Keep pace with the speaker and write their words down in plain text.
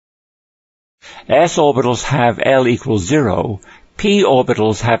S orbitals have L equals 0, p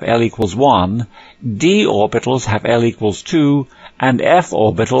orbitals have L equals 1, d orbitals have L equals 2, and f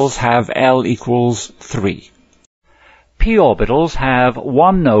orbitals have L equals 3. P orbitals have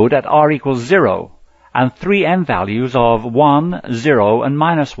one node at r equals 0, and three n values of 1, 0, and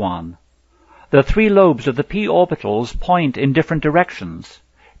minus 1. The three lobes of the p orbitals point in different directions.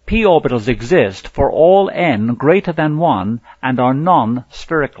 P orbitals exist for all n greater than 1 and are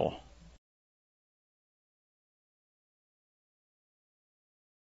non-spherical.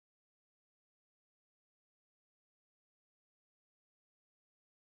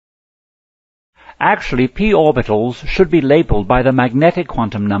 Actually, p orbitals should be labeled by the magnetic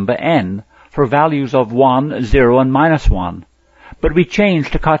quantum number n for values of 1, 0, and minus 1, but we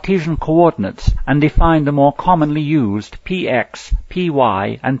changed to Cartesian coordinates and defined the more commonly used px, py,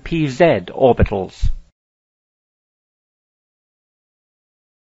 and pz orbitals.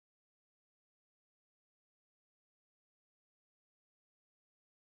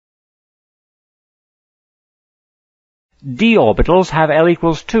 D orbitals have L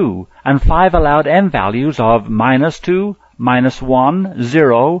equals 2 and 5 allowed n values of minus 2, minus 1,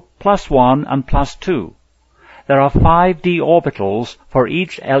 0, plus 1, and plus 2. There are 5 d orbitals for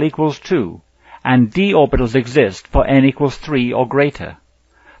each L equals 2, and d orbitals exist for n equals 3 or greater.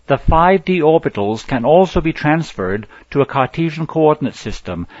 The 5 d orbitals can also be transferred to a Cartesian coordinate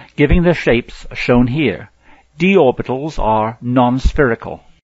system, giving the shapes shown here. D orbitals are non-spherical.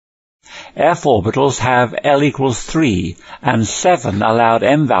 F orbitals have L equals 3 and 7 allowed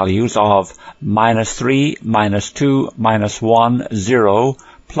m values of minus 3, minus 2, minus 1, 0,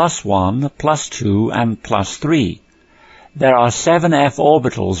 plus 1, plus 2, and plus 3. There are 7 f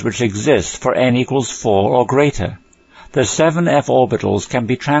orbitals which exist for n equals 4 or greater. The 7 f orbitals can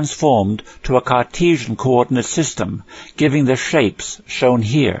be transformed to a Cartesian coordinate system, giving the shapes shown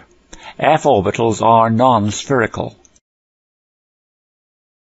here. F orbitals are non-spherical.